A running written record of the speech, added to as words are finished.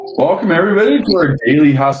Welcome, everybody, to our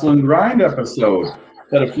daily hustle and grind episode.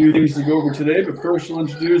 Got a few things to go over today, but first, we'll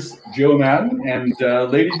introduce Joe Madden and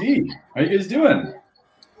Lady D. How you guys doing?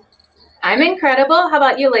 I'm incredible. How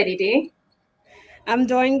about you, Lady D? I'm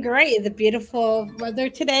doing great. The beautiful weather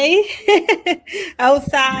today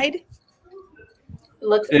outside.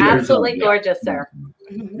 Looks absolutely gorgeous, sir.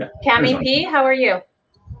 Yeah, Cammy P, how are you?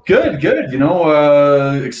 Good.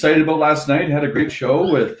 Excited about last night. Had a great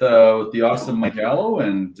show with the awesome Mike Gallo,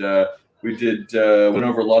 and we went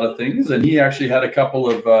over a lot of things. And he actually had a couple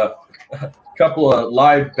of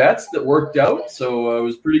live bets that worked out, so it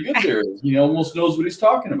was pretty good there. He almost knows what he's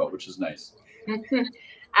talking about, which is nice.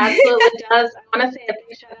 Absolutely does. I want to say a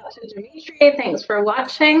big shout out to Dimitri. Thanks for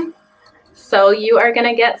watching. So you are going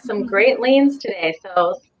to get some great leans today.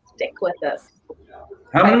 So stick with us.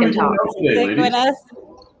 How many we doing today, Stick ladies? with us.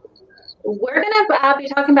 We're going to be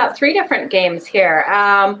talking about 3 different games here.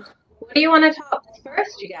 What do you want to talk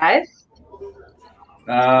first, you guys?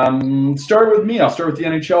 Start with me. I'll start with the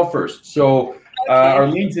NHL first. So our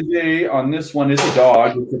lean today on this one is a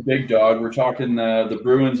dog. It's a big dog. We're talking the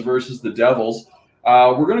Bruins versus the Devils.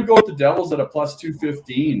 We're going to go with the Devils at a plus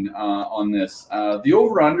 215 on this. The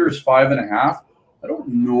over-under is 5.5. I don't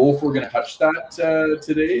know if we're going to touch that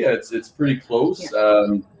today. It's pretty close.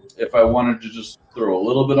 If I wanted to just throw a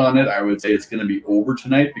little bit on it, I would say it's going to be over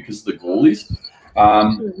tonight because of the goalies.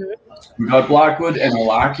 We got Blackwood and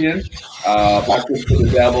Halak. Blackwood for the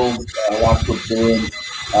Devils, Halak for the Bruins.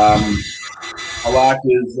 Halak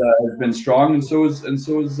has been strong, and so is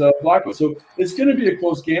Blackwood. So it's going to be a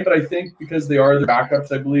close game, but I think because they are the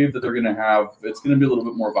backups, I believe that they're going to have. It's going to be a little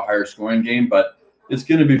bit more of a higher scoring game, but it's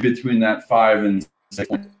going to be between that 5 and 6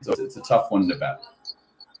 points. So it's a tough one to bet.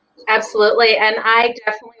 Absolutely, and I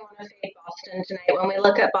definitely want to say Boston tonight. When we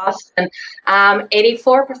look at Boston,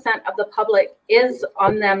 84% of the public is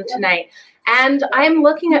on them tonight. And I'm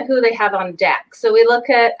looking at who they have on deck. So we look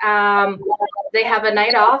at they have a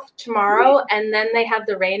night off tomorrow, and then they have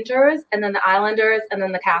the Rangers, and then the Islanders, and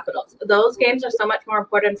then the Capitals. Those games are so much more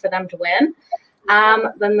important for them to win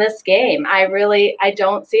than this game. I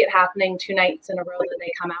don't see it happening 2 nights in a row that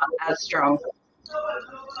they come out as strong.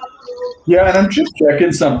 Yeah, and I'm just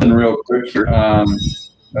checking something real quick here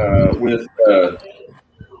with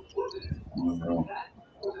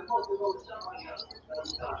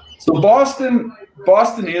so Boston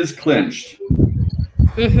is clinched.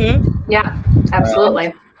 Yeah,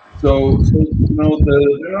 absolutely. So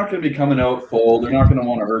they're not going to be coming out full. They're not going to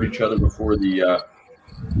want to hurt each other before the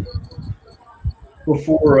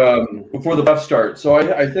buff start. So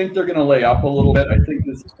I think they're going to lay up a little bit. I think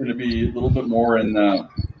this is going to be a little bit more in the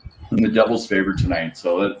Devils' favor tonight.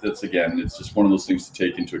 So that's again, it's just one of those things to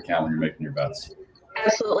take into account when you're making your bets.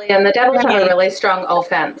 Absolutely, and the Devils have a really strong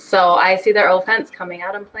offense, so I see their offense coming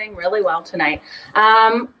out and playing really well tonight.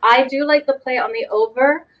 I do like the play on the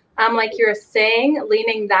over, like you're saying,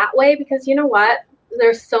 leaning that way, because you know what?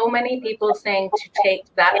 There's so many people saying to take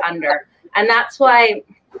that under, and that's why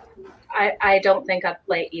I don't think I'd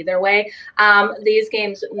play either way. These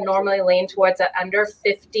games normally lean towards that under.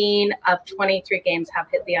 15 of 23 games have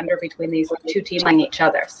hit the under between these 2 teams playing each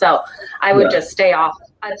other. So I would just stay off.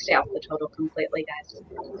 I'd stay off the total completely, guys.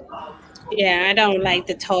 Yeah, I don't like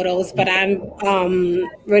the totals, but I'm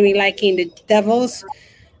really liking the Devils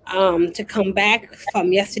to come back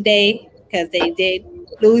from yesterday, because they did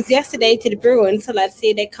lose yesterday to the Bruins. So let's see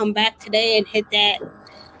if they come back today and hit that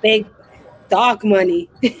big dog money.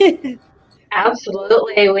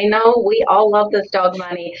 Absolutely. We know we all love this dog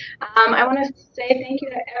money. I want to say thank you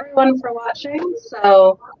to everyone for watching.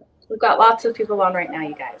 So we've got lots of people on right now,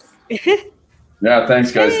 you guys. Yeah,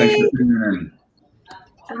 thanks, guys. Thanks for tuning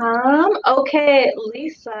in. Okay,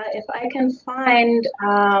 Lisa, if I can find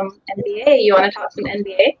NBA, you want to talk some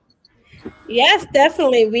NBA? Yes,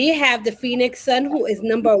 definitely. We have the Phoenix Sun, who is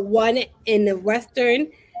number 1 in the Western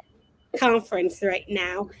Conference right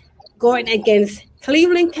now, going against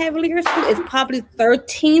Cleveland Cavaliers, who is probably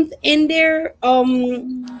 13th in their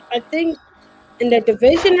I think in the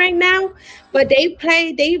division right now. But they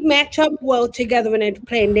match up well together when they're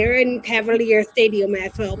playing. They're in Cavalier Stadium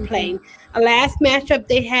as well playing. A last matchup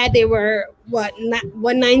they were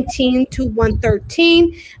 119 to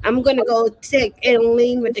 113. I'm gonna go take and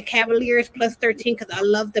lean with the Cavaliers plus 13 because I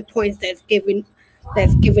love the points that's given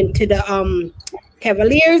to the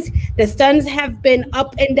Cavaliers. The Suns have been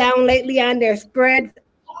up and down lately on their spread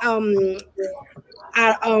when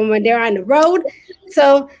they're on the road.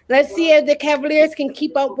 So let's see if the Cavaliers can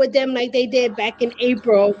keep up with them like they did back in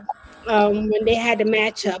April when they had the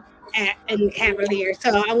matchup in Cavaliers.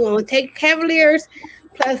 So I'm going to take Cavaliers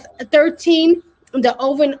plus 13. The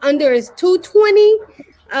over and under is 220.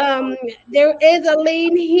 There is a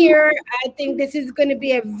lane here. I think this is going to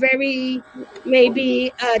be a very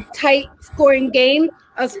maybe a tight scoring game,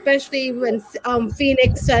 especially when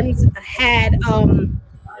Phoenix Suns had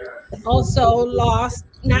also lost,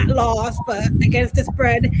 not lost, but against the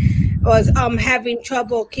spread was having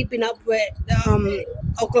trouble keeping up with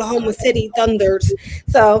Oklahoma City Thunders.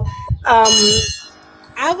 So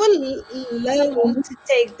I would love to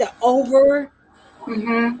take the over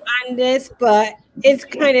on this, but it's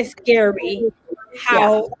kind of scary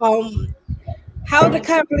how the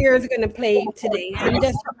Cavaliers are going to play today. I'm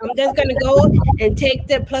just going to go and take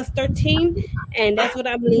the plus 13, and that's what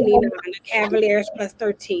I'm leaning on, the Cavaliers plus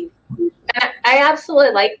 13. I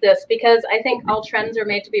absolutely like this because I think all trends are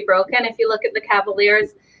made to be broken. If you look at the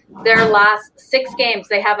Cavaliers, their last 6 games,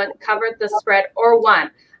 they haven't covered the spread or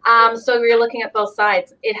won. So you're looking at both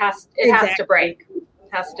sides. It has to break.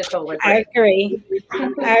 Has to totally break. I agree.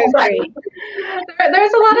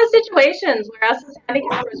 There's a lot of situations where us as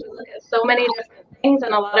handicappers, we look at so many different things,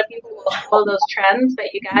 and a lot of people will follow those trends.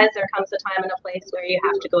 But you guys, there comes a time and a place where you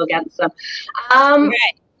have to go against them.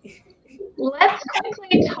 Let's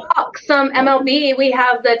quickly talk some MLB. We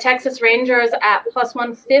have the Texas Rangers at plus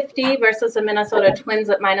 150 versus the Minnesota Twins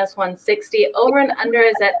at minus 160. Over and under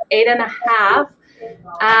is at 8.5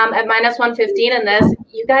 at minus 115 in this.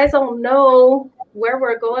 You guys all know where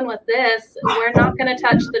we're going with this. We're not going to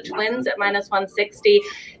touch the Twins at minus 160.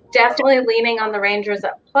 Definitely leaning on the Rangers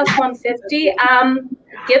at plus 150.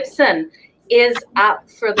 Gibson is up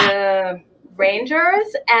for the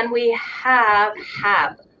Rangers, and we have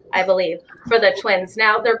Hab, I believe, for the Twins.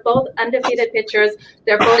 Now, they're both undefeated pitchers.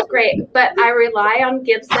 They're both great, but I rely on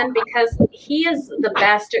Gibson because he is the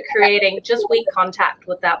best at creating just weak contact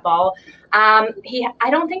with that ball. I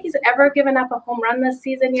don't think he's ever given up a home run this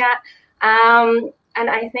season yet. And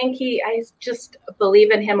I think I just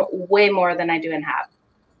believe in him way more than I do in Hab.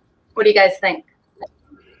 What do you guys think?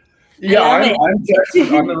 Yeah, I'm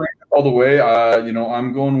Texas. I'm the Rangers all the way.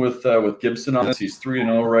 I'm going with Gibson on this. He's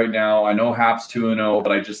 3-0 right now. I know Hap's 2-0,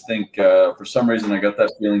 but I just think for some reason I got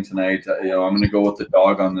that feeling tonight. I'm going to go with the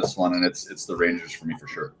dog on this one, and it's the Rangers for me for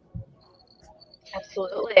sure.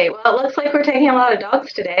 Absolutely. Well, it looks like we're taking a lot of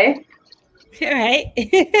dogs today. All right.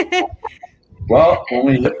 Well,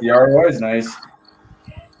 only hit the ROI is nice.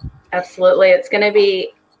 Absolutely. It's going to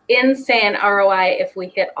be insane ROI if we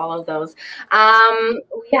hit all of those.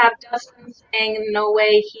 We have Dustin saying no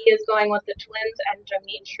way he is going with the Twins, and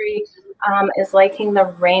Dimitri is liking the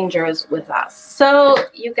Rangers with us. So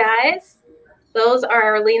you guys, those are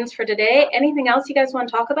our leans for today. Anything else you guys want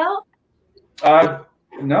to talk about?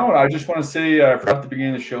 No, I just want to say I forgot at the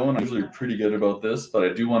beginning of the show, and I'm usually pretty good about this, but I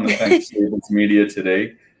do want to thank Stables Media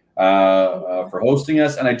today for hosting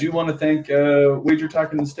us, and I do want to thank Wager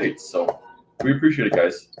Talk in the States. So we appreciate it,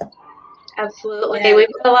 guys. Absolutely. We've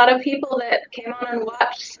got a lot of people that came on and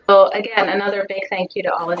watched. So again, another big thank you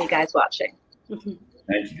to all of you guys watching.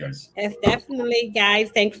 Thank you, guys. Yes, definitely,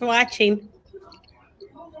 guys. Thanks for watching.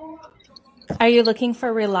 Are you looking for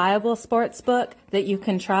a reliable sports book that you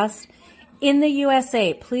can trust? In the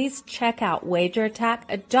USA, please check out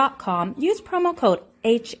wagerattack.com. Use promo code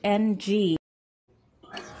HNG.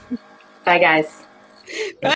 Bye, guys. Bye.